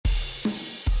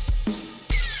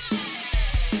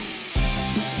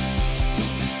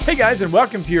Hey guys, and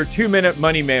welcome to your 2-Minute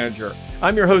Money Manager.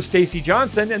 I'm your host, Stacey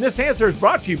Johnson, and this answer is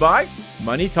brought to you by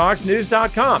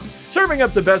MoneyTalksNews.com, serving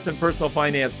up the best in personal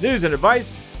finance news and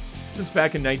advice since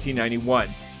back in 1991.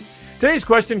 Today's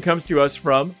question comes to us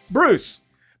from Bruce.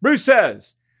 Bruce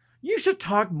says, you should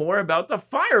talk more about the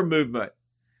FIRE movement.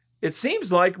 It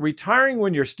seems like retiring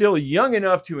when you're still young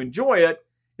enough to enjoy it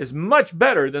is much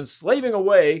better than slaving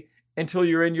away until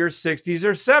you're in your 60s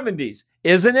or 70s,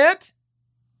 isn't it?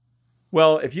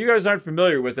 Well, if you guys aren't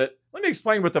familiar with it, let me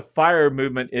explain what the FIRE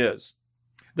movement is.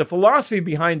 The philosophy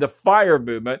behind the FIRE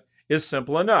movement is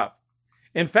simple enough.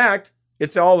 In fact,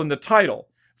 it's all in the title.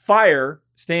 FIRE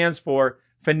stands for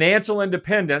Financial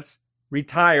Independence,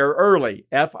 Retire Early,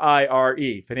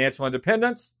 F-I-R-E, Financial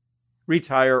Independence,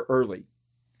 Retire Early.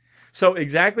 So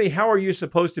exactly how are you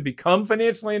supposed to become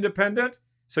financially independent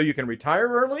so you can retire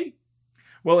early?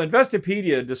 Well,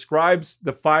 Investopedia describes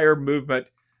the FIRE movement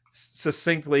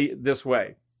succinctly this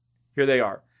way. Here they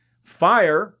are.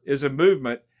 FIRE is a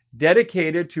movement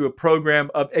dedicated to a program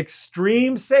of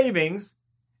extreme savings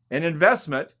and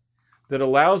investment that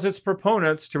allows its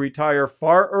proponents to retire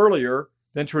far earlier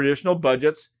than traditional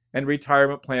budgets and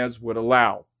retirement plans would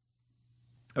allow.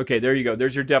 Okay, there you go.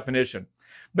 There's your definition.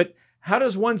 But how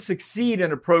does one succeed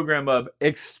in a program of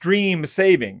extreme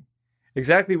saving?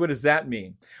 Exactly what does that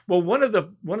mean? Well, one of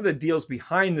the deals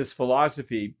behind this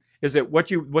philosophy is that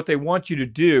what they want you to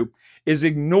do is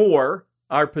ignore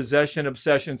our possession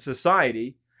obsession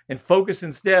society and focus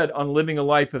instead on living a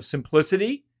life of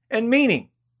simplicity and meaning.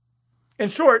 In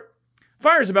short,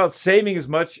 FIRE is about saving as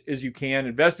much as you can,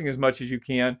 investing as much as you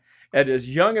can at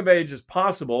as young of age as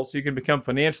possible so you can become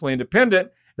financially independent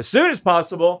as soon as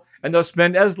possible and thus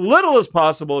spend as little as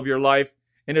possible of your life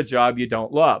in a job you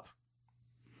don't love.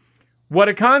 What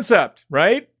a concept,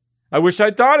 right? I wish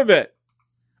I'd thought of it.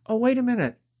 Oh, wait a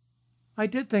minute. I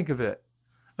did think of it.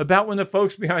 About when the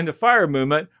folks behind the FIRE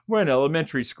movement were in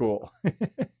elementary school.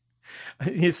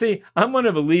 You see, I'm one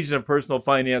of a legion of personal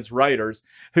finance writers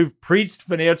who've preached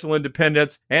financial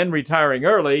independence and retiring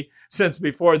early since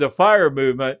before the FIRE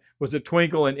movement was a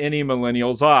twinkle in any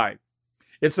millennial's eye.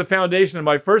 It's the foundation of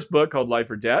my first book called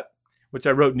Life or Debt, which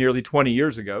I wrote nearly 20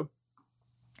 years ago.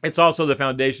 It's also the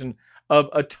foundation of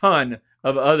a ton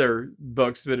of other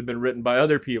books that have been written by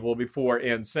other people before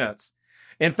and since.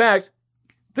 In fact,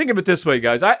 think of it this way,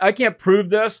 guys. I can't prove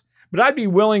this, but I'd be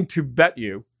willing to bet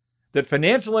you that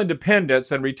financial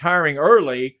independence and retiring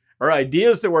early are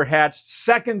ideas that were hatched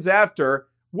seconds after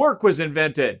work was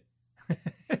invented.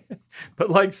 But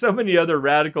like so many other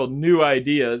radical new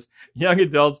ideas, young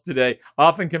adults today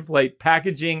often conflate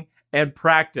packaging and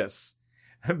practice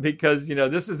because,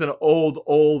 this is an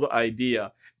old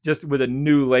idea just with a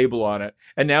new label on it.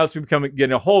 And now it's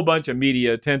getting a whole bunch of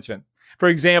media attention. For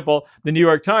example, the New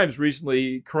York Times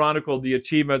recently chronicled the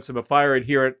achievements of a FIRE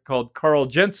adherent called Carl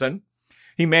Jensen.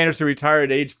 He managed to retire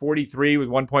at age 43 with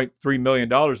 $1.3 million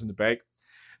in the bank.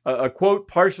 A quote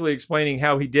partially explaining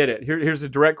how he did it. Here's a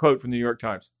direct quote from the New York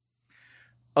Times.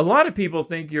 A lot of people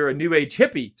think you're a new age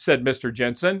hippie, said Mr.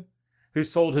 Jensen, who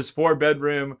sold his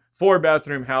 4-bedroom,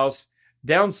 4-bathroom house,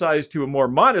 downsized to a more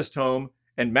modest home,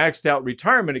 and maxed out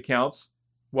retirement accounts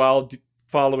while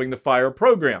following the FIRE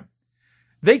program.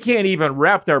 They can't even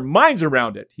wrap their minds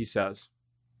around it, he says.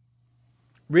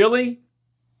 Really?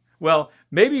 Well,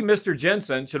 maybe Mr.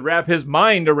 Jensen should wrap his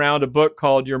mind around a book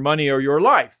called Your Money or Your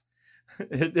Life.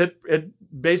 It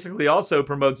basically also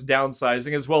promotes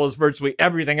downsizing as well as virtually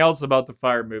everything else about the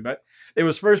FIRE movement. It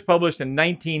was first published in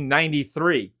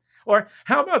 1993. Or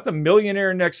how about The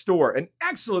Millionaire Next Door, an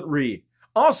excellent read,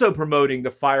 also promoting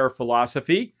the FIRE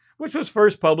philosophy, which was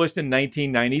first published in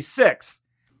 1996.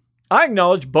 I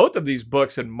acknowledge both of these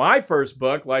books, and my first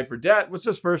book, Life or Debt, was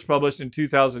just first published in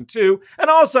 2002 and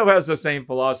also has the same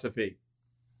philosophy.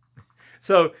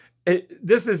 So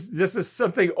this is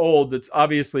something old that's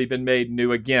obviously been made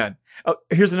new again.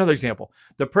 Here's another example.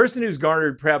 The person who's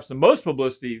garnered perhaps the most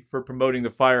publicity for promoting the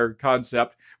FIRE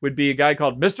concept would be a guy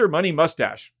called Mr. Money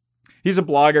Mustache. He's a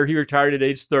blogger. He retired at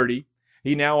age 30.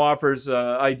 He now offers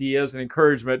ideas and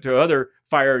encouragement to other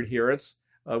FIRE adherents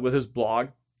with his blog.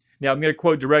 Now, I'm going to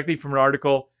quote directly from an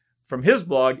article from his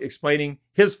blog explaining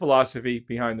his philosophy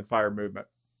behind the FIRE movement.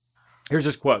 Here's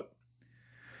his quote.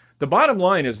 The bottom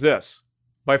line is this.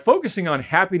 By focusing on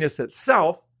happiness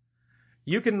itself,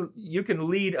 you can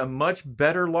lead a much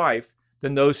better life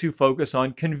than those who focus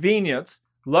on convenience,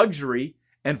 luxury,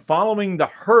 and following the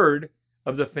herd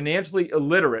of the financially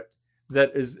illiterate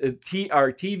that is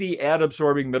our TV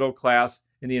ad-absorbing middle class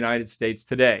in the United States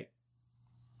today.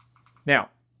 Now,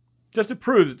 just to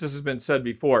prove that this has been said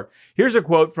before, here's a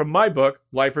quote from my book,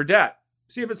 Life or Debt.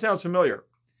 See if it sounds familiar.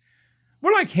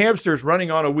 We're like hamsters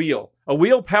running on a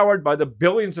wheel powered by the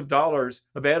billions of dollars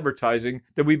of advertising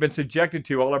that we've been subjected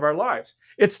to all of our lives.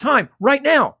 It's time right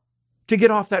now to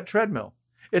get off that treadmill.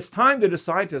 It's time to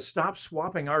decide to stop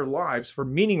swapping our lives for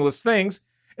meaningless things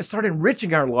and start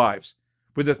enriching our lives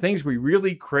with the things we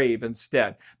really crave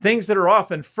instead, things that are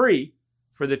often free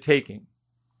for the taking.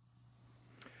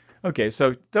 Okay,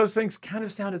 so those things kind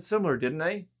of sounded similar, didn't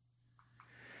they?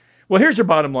 Well, here's your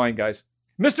bottom line, guys.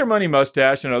 Mr. Money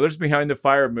Mustache and others behind the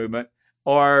FIRE movement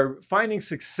are finding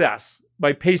success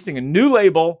by pasting a new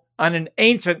label on an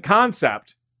ancient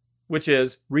concept, which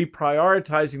is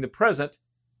reprioritizing the present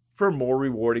for a more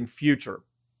rewarding future.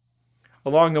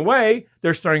 Along the way,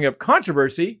 they're stirring up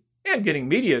controversy and getting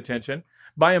media attention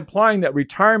by implying that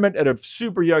retirement at a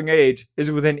super young age is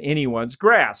within anyone's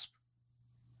grasp.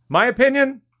 My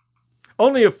opinion?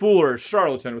 Only a fool or a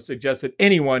charlatan would suggest that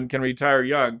anyone can retire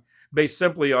young based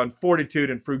simply on fortitude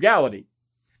and frugality.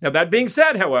 Now, that being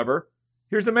said, however,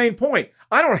 here's the main point.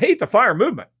 I don't hate the FIRE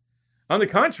movement. On the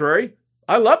contrary,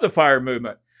 I love the FIRE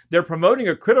movement. They're promoting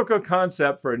a critical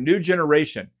concept for a new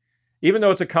generation. Even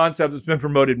though it's a concept that's been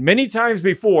promoted many times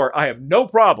before, I have no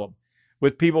problem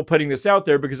with people putting this out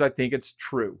there because I think it's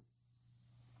true.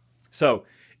 So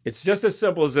it's just as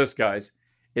simple as this, guys.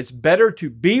 It's better to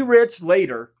be rich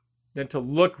later than to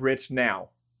look rich now.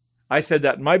 I said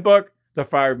that in my book. The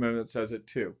FIRE movement says it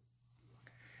too.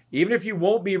 Even if you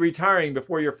won't be retiring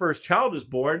before your first child is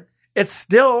born, it's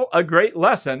still a great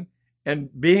lesson. And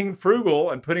being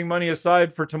frugal and putting money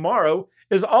aside for tomorrow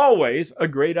is always a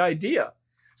great idea.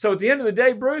 So at the end of the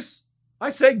day, Bruce, I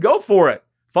say go for it.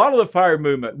 Follow the FIRE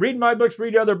movement. Read my books,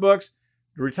 read other books.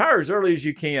 Retire as early as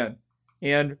you can.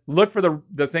 And look for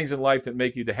the things in life that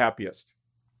make you the happiest.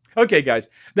 Okay, guys,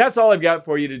 that's all I've got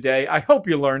for you today. I hope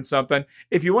you learned something.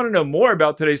 If you want to know more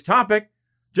about today's topic,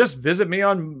 just visit me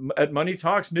at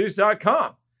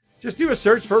moneytalksnews.com. Just do a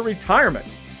search for retirement.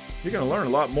 You're going to learn a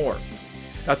lot more.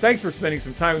 Now, thanks for spending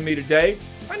some time with me today.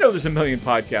 I know there's a million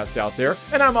podcasts out there,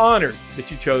 and I'm honored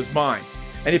that you chose mine.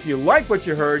 And if you like what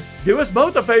you heard, do us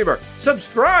both a favor.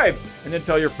 Subscribe, and then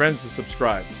tell your friends to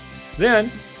subscribe.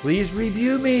 Then, please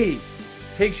review me.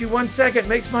 Takes you 1 second,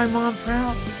 makes my mom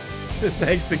proud.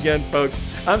 Thanks again,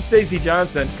 folks. I'm Stacy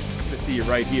Johnson. I'll see you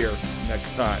right here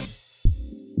next time.